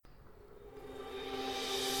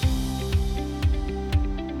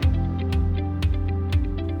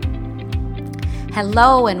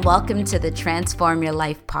Hello and welcome to the Transform Your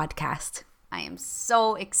Life podcast. I am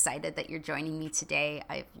so excited that you're joining me today.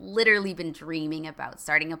 I've literally been dreaming about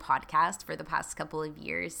starting a podcast for the past couple of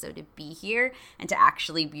years. So to be here and to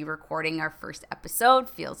actually be recording our first episode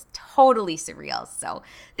feels totally surreal. So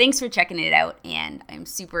thanks for checking it out. And I'm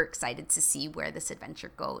super excited to see where this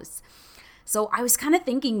adventure goes. So I was kind of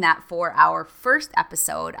thinking that for our first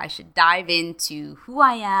episode, I should dive into who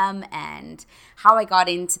I am and how I got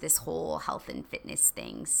into this whole health and fitness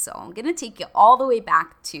thing. So I'm going to take you all the way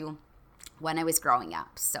back to when I was growing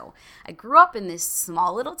up. So I grew up in this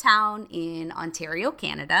small little town in Ontario,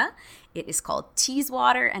 Canada. It is called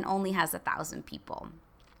Teeswater and only has 1,000 people.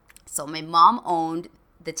 So my mom owned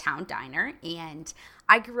the town diner, and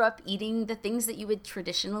I grew up eating the things that you would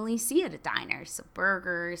traditionally see at a diner. So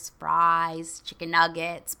burgers, fries, chicken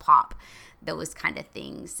nuggets, pop, those kind of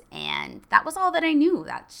things. And that was all that I knew.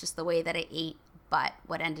 That's just the way that I ate. But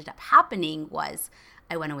what ended up happening was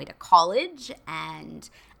I went away to college and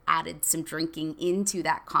added some drinking into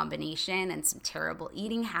that combination and some terrible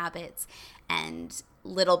eating habits. And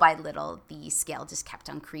little by little, the scale just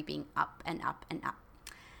kept on creeping up and up and up.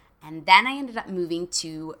 And then I ended up moving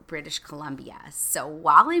to British Columbia. So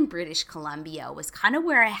while in British Columbia was kind of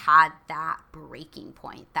where I had that breaking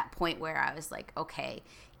point, that point where I was like, okay,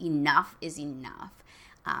 enough is enough.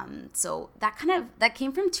 So that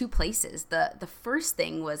came from two places. The first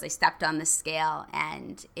thing was I stepped on the scale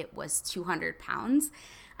and it was 200 pounds.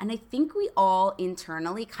 And I think we all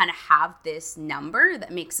internally kind of have this number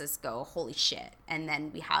that makes us go, holy shit. And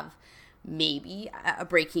then we have maybe a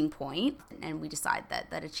breaking point and we decide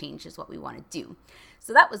that a change is what we want to do.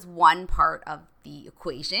 So that was one part of the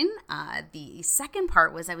equation. The second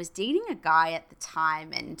part was I was dating a guy at the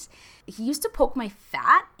time and he used to poke my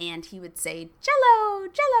fat and he would say, Jello,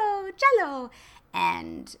 Jello, Jello.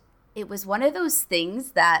 And it was one of those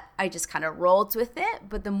things that I just kind of rolled with it.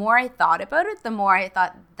 But the more I thought about it, the more I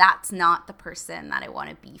thought that's not the person that I want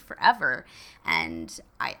to be forever. And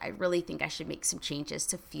I really think I should make some changes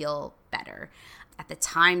to feel better. At the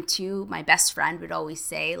time, too, my best friend would always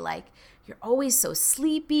say, like, you're always so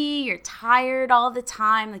sleepy, you're tired all the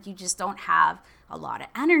time, like you just don't have a lot of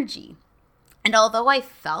energy. And although I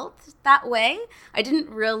felt that way, I didn't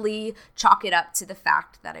really chalk it up to the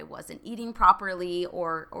fact that I wasn't eating properly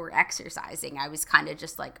or exercising. I was kind of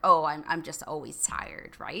just like, oh, I'm just always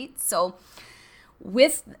tired, right? So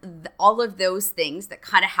with all of those things that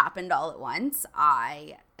kind of happened all at once,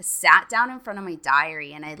 I sat down in front of my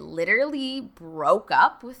diary and I literally broke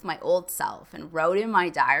up with my old self and wrote in my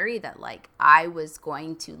diary that like I was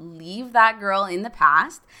going to leave that girl in the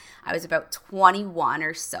past. I was about 21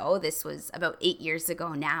 or so. This was about 8 years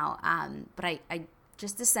ago now. But I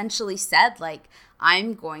just essentially said like,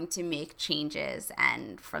 I'm going to make changes.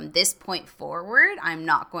 And from this point forward, I'm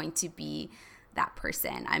not going to be that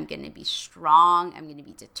person. I'm going to be strong, I'm going to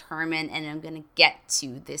be determined, and I'm going to get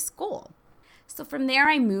to this goal. So from there,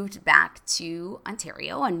 I moved back to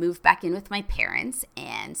Ontario and moved back in with my parents.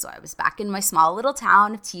 And so I was back in my small little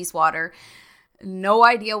town of Teeswater, no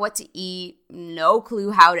idea what to eat, no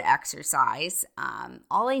clue how to exercise.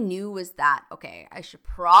 All I knew was that, okay, I should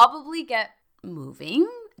probably get moving,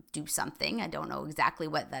 do something. I don't know exactly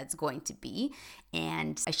what that's going to be.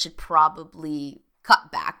 And I should probably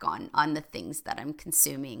cut back on the things that I'm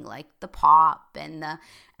consuming, like the pop and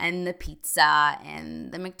the pizza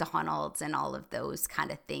and the McDonald's and all of those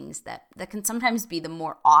kind of things that can sometimes be the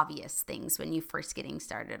more obvious things when you first getting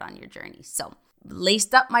started on your journey. So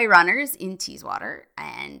laced up my runners in Teeswater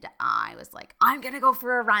and I was like, I'm gonna go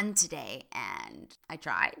for a run today. And I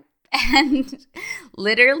tried and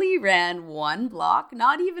literally ran one block,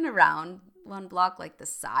 not even around one block, like the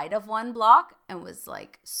side of one block, and was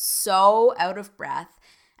like so out of breath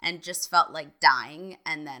and just felt like dying.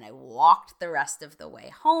 And then I walked the rest of the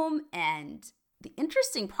way home. And the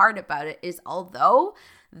interesting part about it is, although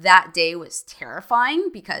that day was terrifying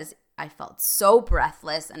because I felt so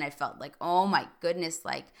breathless and I felt like, oh my goodness,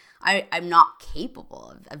 like I'm not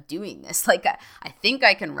capable of doing this. Like I think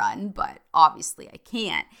I can run, but obviously I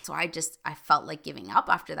can't. So I felt like giving up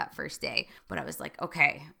after that first day. But I was like,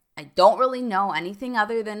 okay, I don't really know anything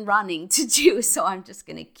other than running to do, so I'm just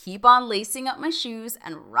going to keep on lacing up my shoes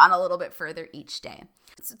and run a little bit further each day.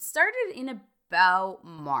 So it started in about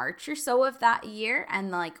March or so of that year,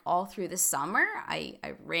 and like all through the summer, I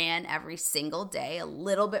ran every single day a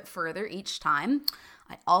little bit further each time.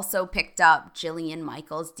 I also picked up Jillian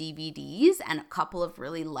Michaels DVDs and a couple of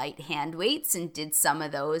really light hand weights and did some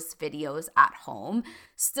of those videos at home,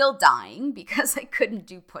 still dying because I couldn't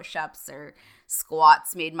do push-ups or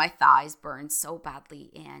squats, made my thighs burn so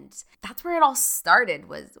badly. And that's where it all started,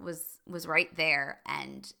 was right there.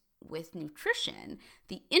 And with nutrition,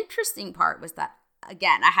 the interesting part was that,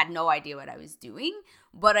 again, I had no idea what I was doing,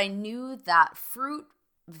 but I knew that fruit,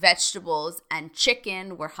 vegetables, and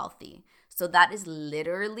chicken were healthy. So that is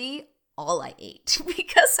literally all I ate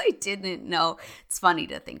because I didn't know. It's funny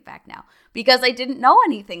to think back now because I didn't know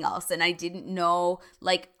anything else. And I didn't know,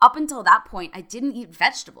 like, up until that point, I didn't eat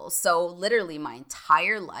vegetables. So literally my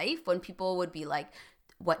entire life, when people would be like,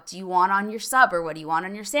 what do you want on your sub or what do you want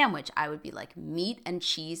on your sandwich? I would be like meat and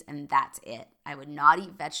cheese and that's it. I would not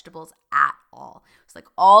eat vegetables at all. It's like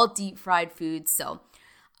all deep fried foods. So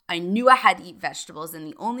I knew I had to eat vegetables, and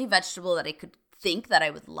the only vegetable that I could think that I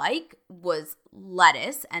would like was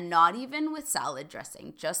lettuce, and not even with salad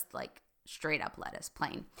dressing, just like straight up lettuce,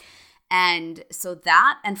 plain. And so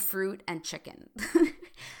that and fruit and chicken.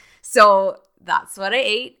 So that's what I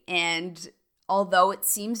ate. And although it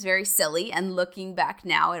seems very silly, and looking back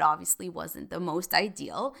now, it obviously wasn't the most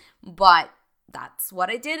ideal, but that's what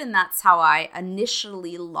I did, and that's how I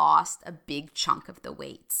initially lost a big chunk of the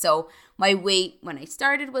weight. So my weight when I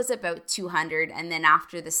started was about 200, and then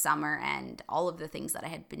after the summer and all of the things that I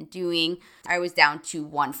had been doing, I was down to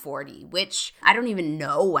 140, which I don't even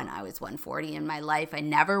know when I was 140 in my life. I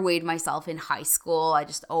never weighed myself in high school. I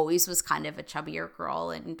just always was kind of a chubbier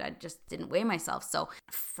girl, and I just didn't weigh myself. So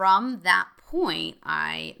from that point,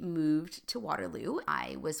 I moved to Waterloo.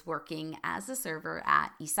 I was working as a server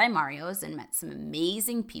at Isai Mario's and met some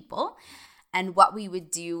amazing people. And what we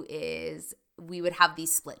would do is we would have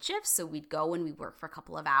these split shifts. So we'd go and we'd work for a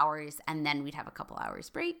couple of hours, and then we'd have a couple hours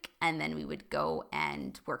break, and then we would go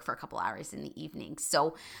and work for a couple hours in the evening.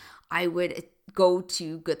 So I would go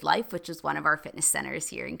to Good Life, which is one of our fitness centers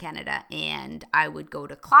here in Canada, and I would go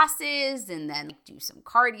to classes and then do some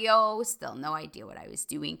cardio. Still no idea what I was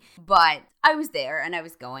doing, but I was there and I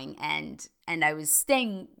was going, and I was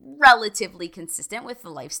staying relatively consistent with the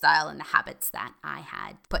lifestyle and the habits that I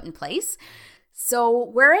had put in place. So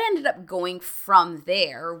where I ended up going from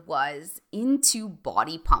there was into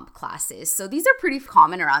body pump classes. So these are pretty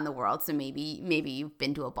common around the world. So maybe you've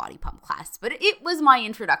been to a body pump class, but it was my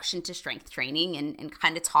introduction to strength training, and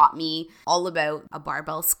kind of taught me all about a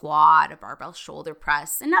barbell squat, a barbell shoulder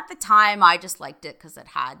press. And at the time I just liked it because it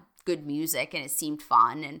had good music and it seemed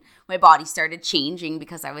fun, and my body started changing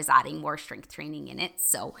because I was adding more strength training in it.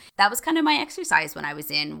 So that was kind of my exercise when I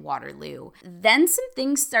was in Waterloo. Then some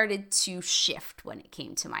things started to shift when it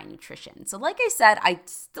came to my nutrition. So like I said, I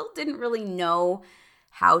still didn't really know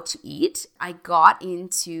how to eat. I got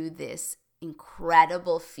into this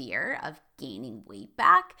incredible fear of gaining weight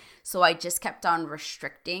back. So I just kept on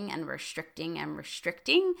restricting and restricting and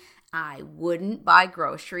restricting. I wouldn't buy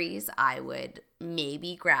groceries. I would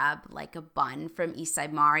maybe grab like a bun from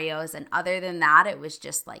Isai Mario's, and other than that, it was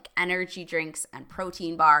just like energy drinks and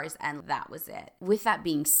protein bars, and that was it. With that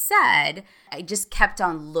being said, I just kept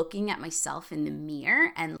on looking at myself in the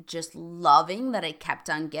mirror and just loving that I kept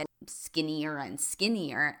on getting skinnier and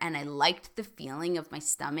skinnier, and I liked the feeling of my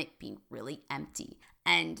stomach being really empty.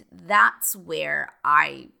 And that's where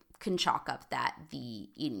I can chalk up that the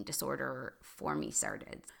eating disorder for me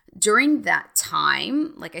started. During that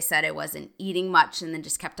time, like I said, I wasn't eating much and then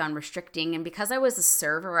just kept on restricting. And because I was a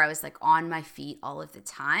server, I was like on my feet all of the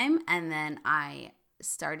time. And then I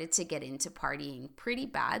started to get into partying pretty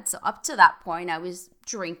bad. So up to that point, I was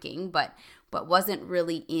drinking, but wasn't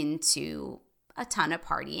really into a ton of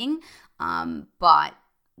partying. But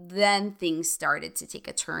then things started to take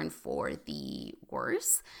a turn for the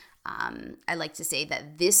worse. I like to say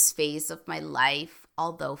that this phase of my life,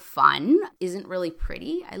 although fun, isn't really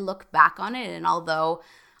pretty. I look back on it, and although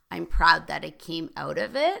I'm proud that I came out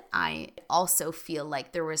of it, I also feel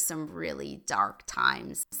like there were some really dark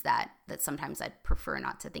times that sometimes I'd prefer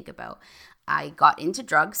not to think about. I got into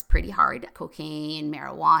drugs pretty hard: cocaine,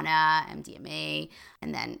 marijuana, MDMA,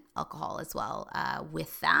 and then alcohol as well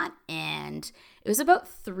with that. And it was about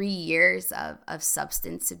 3 years of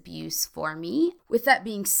substance abuse for me. With that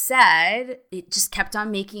being said, it just kept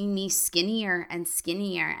on making me skinnier and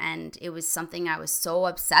skinnier. And it was something I was so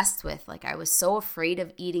obsessed with. Like, I was so afraid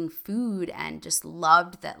of eating food and just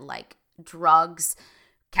loved that, like, drugs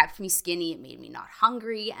kept me skinny. It made me not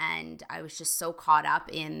hungry, and I was just so caught up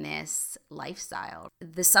in this lifestyle.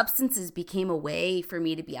 The substances became a way for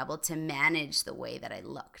me to be able to manage the way that I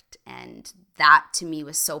looked, and that to me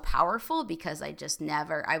was so powerful because I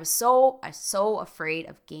was so afraid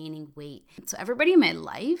of gaining weight. So everybody in my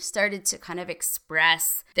life started to kind of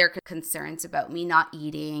express their concerns about me not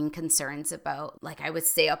eating, concerns about, like, I would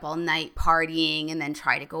stay up all night partying and then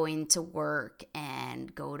try to go into work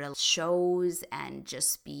and go to shows and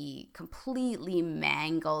just just be completely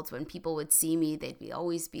mangled. When people would see me, they'd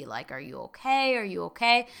always be like, "Are you okay? Are you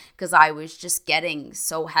okay?" Because I was just getting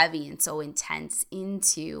so heavy and so intense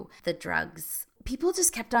into the drugs. People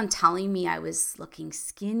just kept on telling me I was looking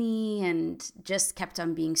skinny and just kept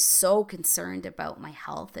on being so concerned about my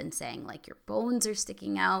health and saying, like, your bones are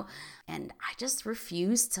sticking out. And I just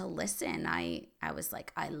refused to listen. I was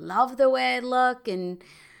like, I love the way I look. And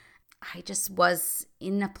I just was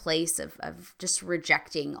in a place of just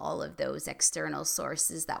rejecting all of those external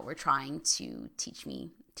sources that were trying to teach me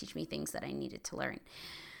things that I needed to learn.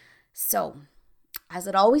 So, as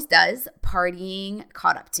it always does, partying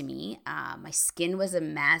caught up to me. My skin was a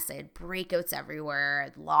mess. I had breakouts everywhere.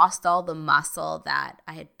 I'd lost all the muscle that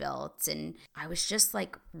I had built, and I was just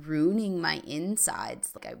like ruining my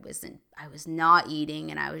insides. Like I was not eating,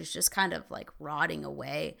 and I was just kind of like rotting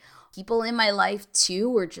away. People in my life too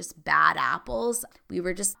were just bad apples. We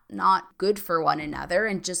were just not good for one another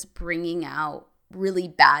and just bringing out really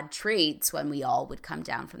bad traits when we all would come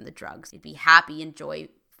down from the drugs. We'd be happy and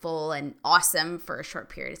joyful and awesome for a short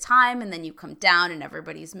period of time, and then you come down and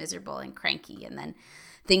everybody's miserable and cranky, and then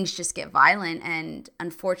things just get violent. And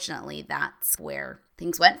unfortunately, that's where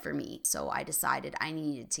things went for me. So I decided I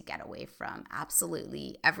needed to get away from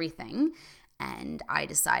absolutely everything, and I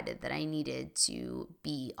decided that I needed to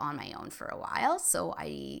be on my own for a while. So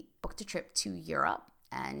I booked a trip to Europe,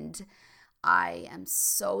 and I am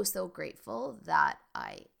so grateful that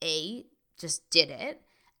I A, just did it,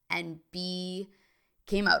 and B,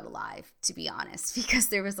 came out alive, to be honest, because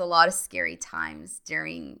there was a lot of scary times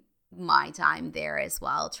during my time there as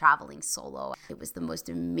well, traveling solo. It was the most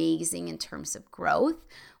amazing in terms of growth,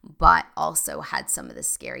 but also had some of the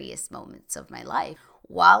scariest moments of my life.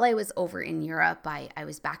 While I was over in Europe, I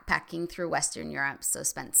was backpacking through Western Europe, so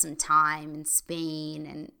spent some time in Spain,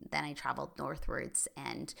 and then I traveled northwards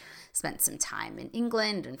and spent some time in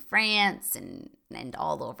England and France and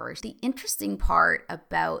all over. The interesting part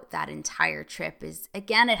about that entire trip is,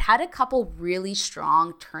 again, it had a couple really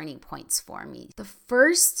strong turning points for me. The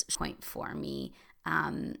first point for me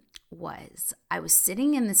was I was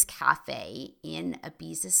sitting in this cafe in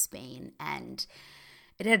Ibiza, Spain, and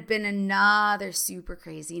it had been another super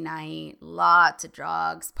crazy night, lots of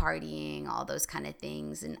drugs, partying, all those kind of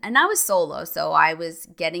things. And I was solo, so I was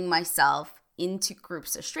getting myself into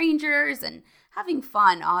groups of strangers and having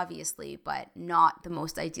fun, obviously, but not the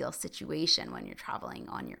most ideal situation when you're traveling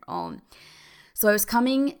on your own. So I was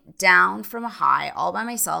coming down from a high all by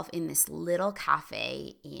myself in this little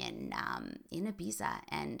cafe in Ibiza,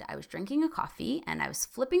 and I was drinking a coffee and I was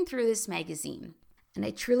flipping through this magazine. And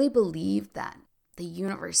I truly believe that the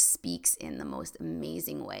universe speaks in the most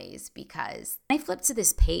amazing ways, because I flipped to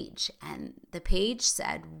this page and the page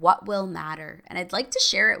said, "What will matter?" And I'd like to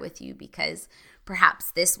share it with you because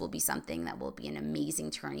perhaps this will be something that will be an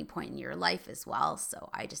amazing turning point in your life as well. So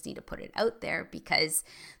I just need to put it out there because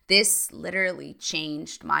this literally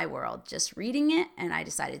changed my world just reading it, and I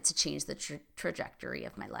decided to change the trajectory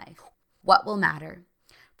of my life. What will matter?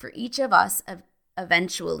 For each of us,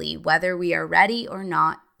 eventually, whether we are ready or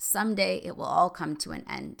not, someday it will all come to an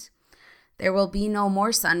end. There will be no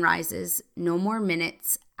more sunrises, no more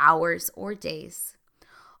minutes, hours, or days.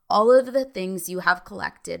 All of the things you have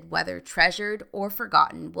collected, whether treasured or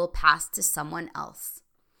forgotten, will pass to someone else.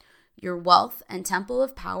 Your wealth and temple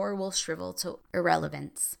of power will shrivel to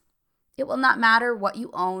irrelevance. It will not matter what you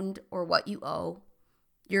owned or what you owe.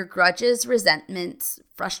 Your grudges, resentments,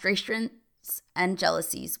 frustrations, and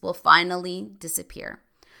jealousies will finally disappear.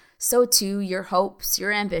 So too, your hopes,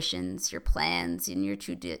 your ambitions, your plans, and your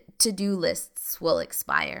to-do lists will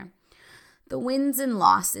expire. The wins and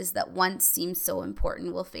losses that once seemed so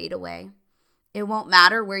important will fade away. It won't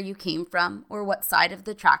matter where you came from or what side of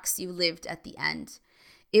the tracks you lived at the end.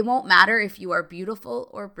 It won't matter if you are beautiful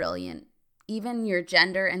or brilliant. Even your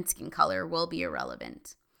gender and skin color will be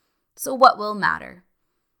irrelevant. So what will matter?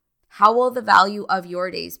 How will the value of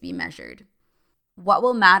your days be measured? What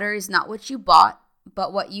will matter is not what you bought,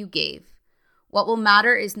 but what you gave. What will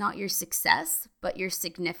matter is not your success, but your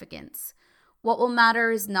significance. What will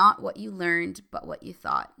matter is not what you learned, but what you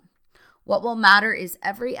thought. What will matter is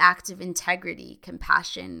every act of integrity,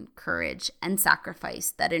 compassion, courage, and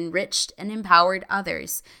sacrifice that enriched and empowered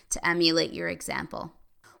others to emulate your example.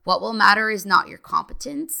 What will matter is not your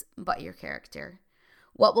competence, but your character.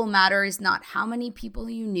 What will matter is not how many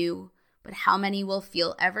people you knew, but how many will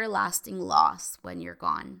feel everlasting loss when you're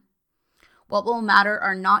gone. What will matter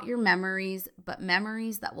are not your memories, but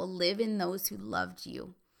memories that will live in those who loved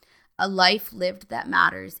you. A life lived that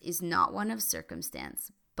matters is not one of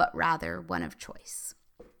circumstance, but rather one of choice.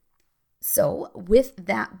 So with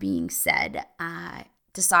that being said, I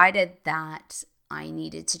decided that I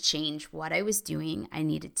needed to change what I was doing. I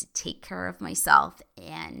needed to take care of myself.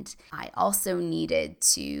 And I also needed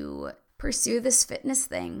to pursue this fitness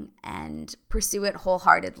thing and pursue it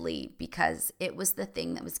wholeheartedly because it was the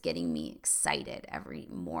thing that was getting me excited every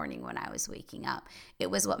morning when I was waking up.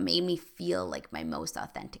 It was what made me feel like my most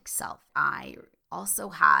authentic self. I also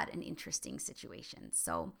had an interesting situation.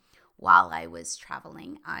 So while I was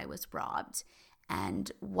traveling, I was robbed.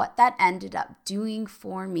 And what that ended up doing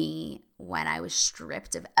for me when I was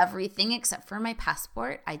stripped of everything except for my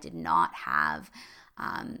passport, I did not have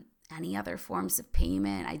any other forms of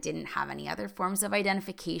payment. I didn't have any other forms of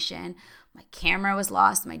identification. My camera was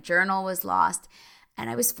lost. My journal was lost. And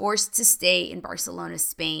I was forced to stay in Barcelona,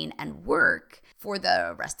 Spain and work for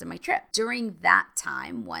the rest of my trip. During that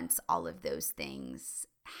time, once all of those things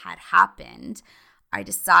had happened, I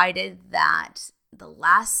decided that the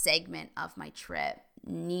last segment of my trip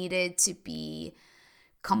needed to be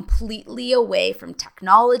completely away from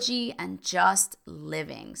technology and just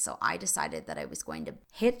living. So I decided that I was going to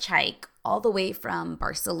hitchhike all the way from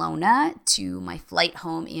Barcelona to my flight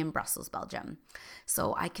home in Brussels, Belgium.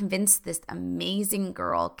 So I convinced this amazing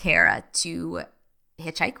girl, Kara, to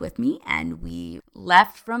hitchhike with me, and we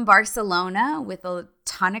left from Barcelona with a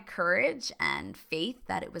ton of courage and faith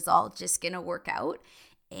that it was all just going to work out.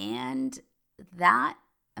 And that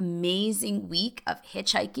amazing week of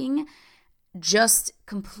hitchhiking just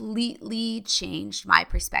completely changed my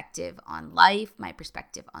perspective on life, my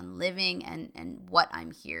perspective on living, and what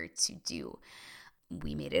I'm here to do.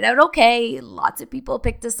 We made it out okay. Lots of people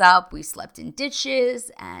picked us up. We slept in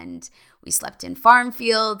ditches and we slept in farm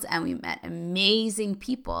fields and we met amazing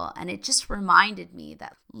people. And it just reminded me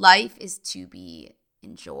that life is to be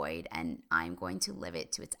enjoyed and I'm going to live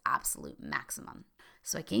it to its absolute maximum.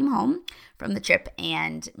 So I came home from the trip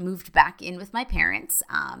and moved back in with my parents,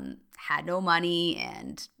 had no money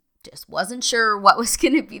and just wasn't sure what was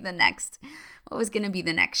going to be the next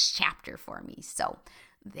chapter for me. So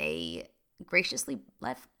they graciously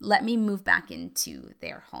let me move back into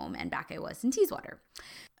their home, and back I was in Teeswater.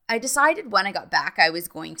 I decided when I got back I was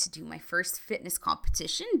going to do my first fitness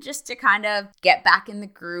competition just to kind of get back in the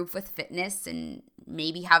groove with fitness and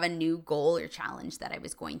maybe have a new goal or challenge that I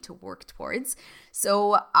was going to work towards.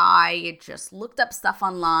 So I just looked up stuff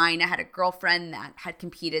online. I had a girlfriend that had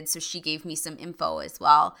competed, so she gave me some info as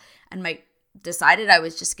well. And decided I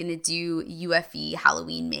was just going to do UFE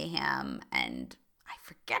Halloween Mayhem, and I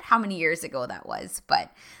forget how many years ago that was,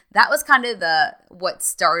 but that was kind of what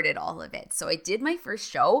started all of it. So I did my first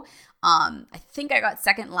show. I think I got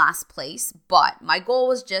second last place, but my goal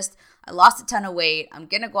was just, I lost a ton of weight. I'm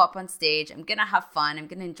going to go up on stage. I'm going to have fun. I'm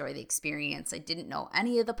going to enjoy the experience. I didn't know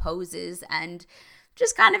any of the poses and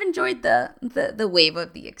just kind of enjoyed the wave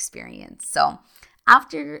of the experience. So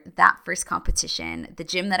after that first competition, the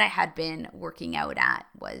gym that I had been working out at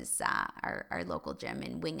was our local gym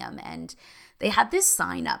in Wingham, and they had this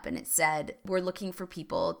sign up and it said, we're looking for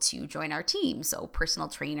people to join our team. So personal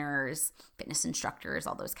trainers, fitness instructors,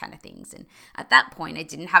 all those kind of things. And at that point, I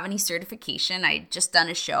didn't have any certification. I had just done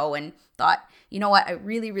a show and thought, you know what, I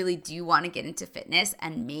really, really do want to get into fitness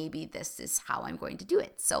and maybe this is how I'm going to do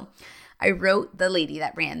it. So I wrote the lady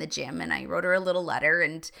that ran the gym and I wrote her a little letter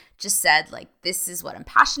and just said, like, this is what I'm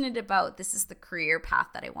passionate about. This is the career path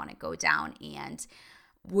that I want to go down. And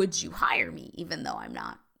would you hire me? Even though I'm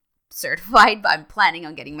not certified, but I'm planning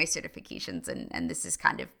on getting my certifications and this is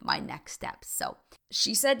kind of my next step. So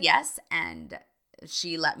she said yes, and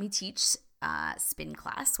she let me teach spin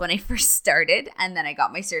class when I first started, and then I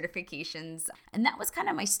got my certifications, and that was kind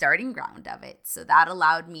of my starting ground of it. So that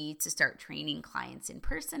allowed me to start training clients in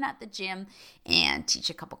person at the gym and teach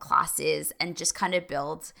a couple classes and just kind of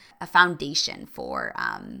build a foundation for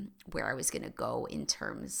where I was going to go in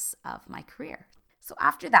terms of my career. So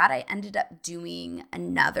after that, I ended up doing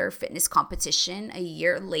another fitness competition a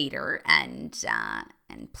year later and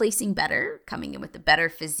placing better, coming in with a better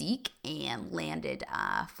physique, and landed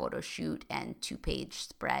a photo shoot and 2-page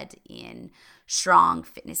spread in Strong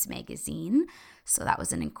Fitness magazine. So that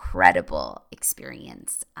was an incredible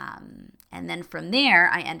experience. And then from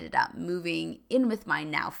there, I ended up moving in with my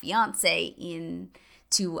now fiance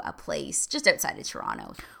into a place just outside of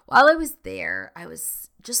Toronto. While I was there, I was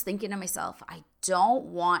just thinking to myself, I don't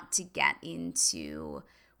want to get into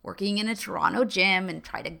working in a Toronto gym and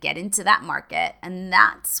try to get into that market. And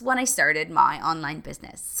that's when I started my online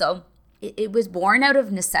business. So it was born out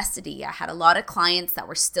of necessity. I had a lot of clients that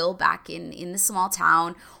were still back in the small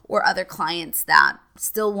town, or other clients that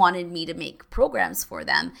still wanted me to make programs for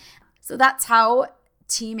them. So that's how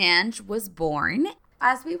Team Ange was born.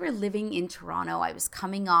 As we were living in Toronto, I was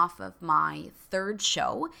coming off of my third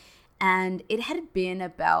show, And it had been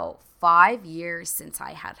about 5 years since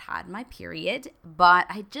I had had my period, but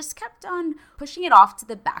I just kept on pushing it off to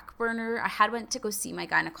the back burner. I had went to go see my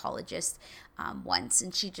gynecologist once,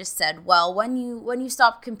 and she just said, well, when you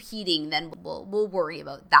stop competing, then we'll worry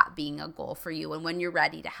about that being a goal for you. And when you're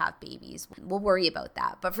ready to have babies, we'll worry about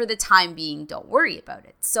that. But for the time being, don't worry about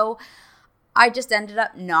it. So I just ended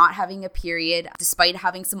up not having a period despite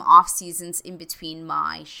having some off seasons in between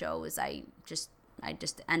my shows. I just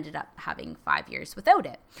ended up having 5 years without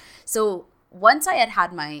it. So once I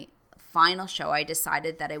had my final show, I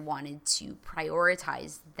decided that I wanted to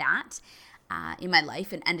prioritize that in my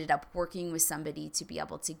life, and ended up working with somebody to be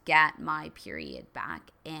able to get my period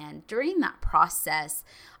back. And during that process,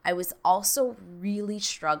 I was also really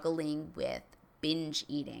struggling with binge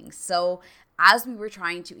eating. So as we were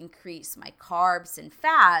trying to increase my carbs and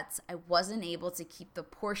fats, I wasn't able to keep the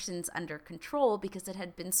portions under control because it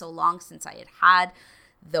had been so long since I had had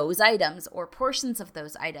those items or portions of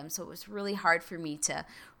those items. So it was really hard for me to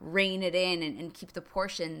rein it in and keep the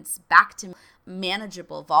portions back to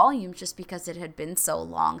manageable volumes just because it had been so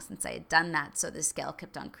long since I had done that. So the scale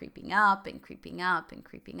kept on creeping up and creeping up and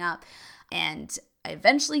creeping up. And I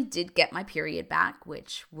eventually did get my period back,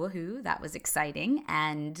 which, woohoo, that was exciting.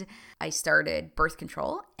 And I started birth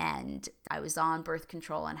control, and I was on birth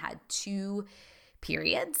control and had 2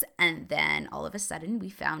 periods. And then all of a sudden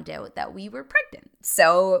we found out that we were pregnant.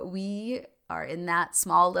 So we are in that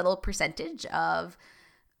small little percentage of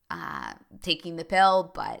taking the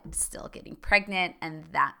pill, but still getting pregnant. And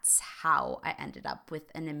that's how I ended up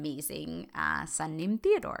with an amazing son named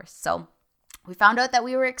Theodore. So we found out that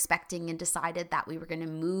we were expecting and decided that we were going to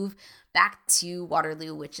move back to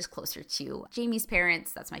Waterloo, which is closer to Jamie's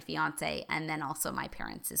parents, that's my fiance, and then also my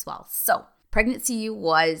parents as well. So pregnancy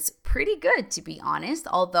was pretty good, to be honest,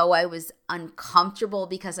 although I was uncomfortable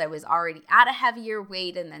because I was already at a heavier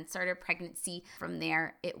weight and then started pregnancy. From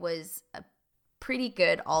there, it was a pretty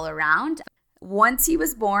good all around. Once he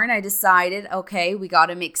was born, I decided, okay, we got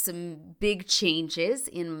to make some big changes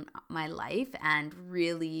in my life and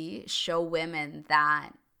really show women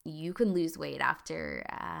that you can lose weight after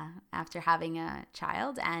having a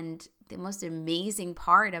child. And the most amazing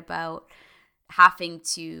part about having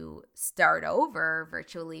to start over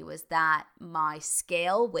virtually was that my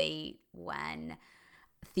scale weight when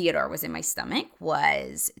Theodore was in my stomach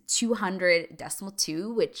was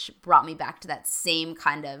 200.2, which brought me back to that same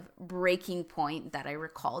kind of breaking point that I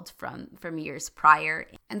recalled from years prior.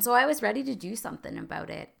 And so I was ready to do something about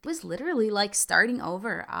it. It was literally like starting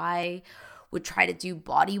over. I would try to do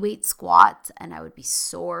body weight squats and I would be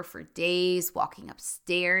sore for days walking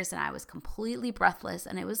upstairs, and I was completely breathless,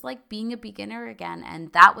 and it was like being a beginner again.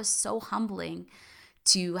 And that was so humbling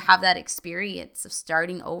to have that experience of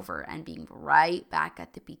starting over and being right back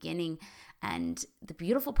at the beginning. And the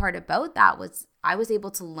beautiful part about that was I was able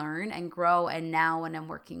to learn and grow. And now when I'm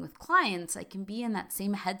working with clients, I can be in that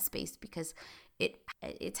same headspace because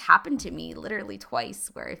it's happened to me literally twice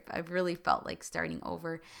where I've really felt like starting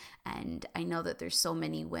over. And I know that there's so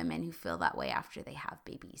many women who feel that way after they have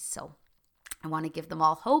babies. So I want to give them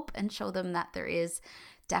all hope and show them that there is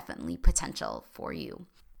definitely potential for you.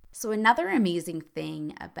 So another amazing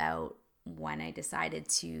thing about when I decided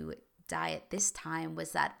to diet this time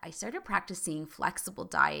was that I started practicing flexible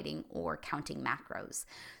dieting or counting macros.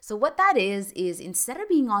 So what that is instead of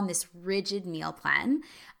being on this rigid meal plan,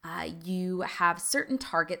 you have certain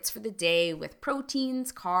targets for the day with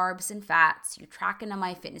proteins, carbs, and fats. You track in a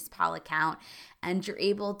MyFitnessPal account, and you're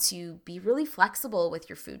able to be really flexible with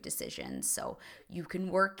your food decisions. So you can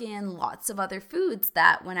work in lots of other foods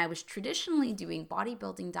that when I was traditionally doing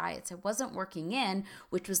bodybuilding diets, I wasn't working in,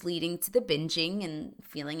 which was leading to the binging and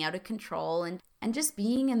feeling out of control and just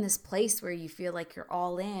being in this place where you feel like you're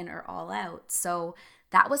all in or all out. So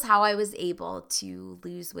that was how I was able to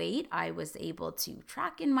lose weight. I was able to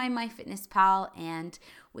track in my MyFitnessPal, and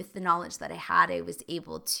with the knowledge that I had, I was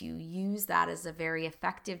able to use that as a very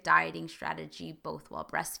effective dieting strategy, both while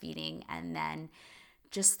breastfeeding and then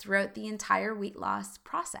just throughout the entire weight loss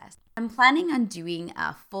process. I'm planning on doing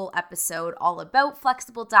a full episode all about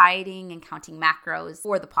flexible dieting and counting macros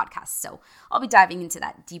for the podcast. So I'll be diving into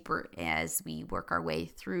that deeper as we work our way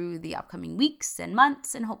through the upcoming weeks and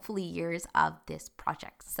months and hopefully years of this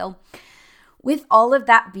project. So with all of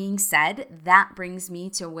that being said, that brings me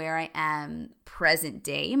to where I am present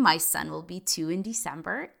day. My son will be 2 in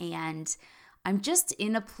December, and I'm just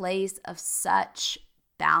in a place of such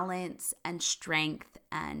balance and strength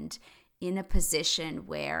and in a position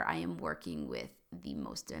where I am working with the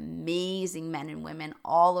most amazing men and women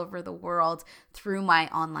all over the world through my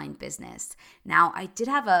online business. Now, I did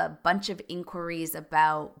have a bunch of inquiries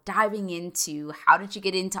about diving into how did you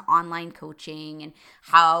get into online coaching and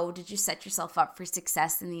how did you set yourself up for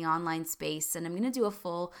success in the online space. And I'm going to do a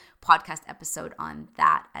full podcast episode on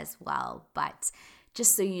that as well. But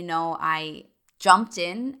just so you know, I jumped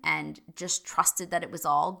in and just trusted that it was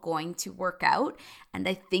all going to work out. And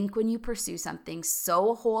I think when you pursue something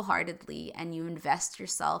so wholeheartedly and you invest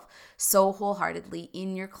yourself so wholeheartedly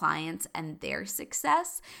in your clients and their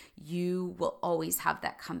success, you will always have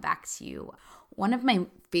that come back to you. One of my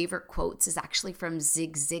favorite quotes is actually from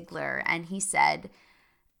Zig Ziglar, and he said,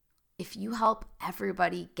 "If you help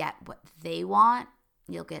everybody get what they want,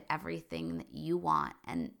 you'll get everything that you want."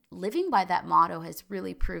 And living by that motto has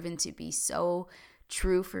really proven to be so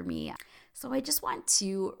true for me. So I just want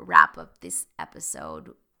to wrap up this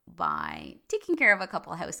episode by taking care of a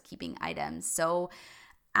couple housekeeping items. So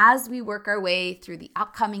as we work our way through the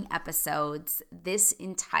upcoming episodes, this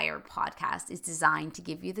entire podcast is designed to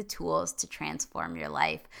give you the tools to transform your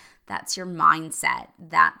life. That's your mindset,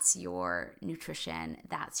 that's your nutrition,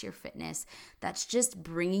 that's your fitness. That's just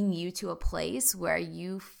bringing you to a place where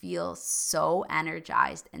you feel so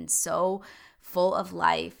energized and so full of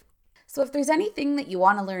life. So if there's anything that you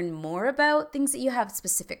want to learn more about, things that you have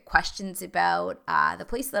specific questions about, the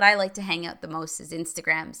place that I like to hang out the most is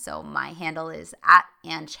Instagram. So my handle is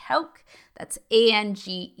 @AngeHauck. That's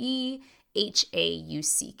ANGEHAUCK.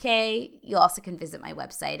 You also can visit my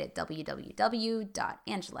website at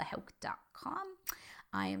www.angelahauck.com.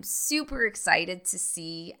 I am super excited to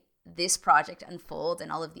see this project unfold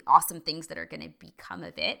and all of the awesome things that are going to become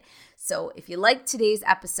of it. So if you liked today's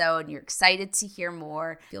episode and you're excited to hear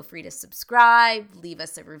more, feel free to subscribe, leave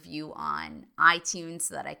us a review on iTunes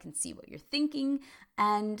so that I can see what you're thinking.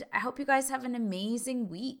 And I hope you guys have an amazing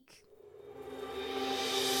week.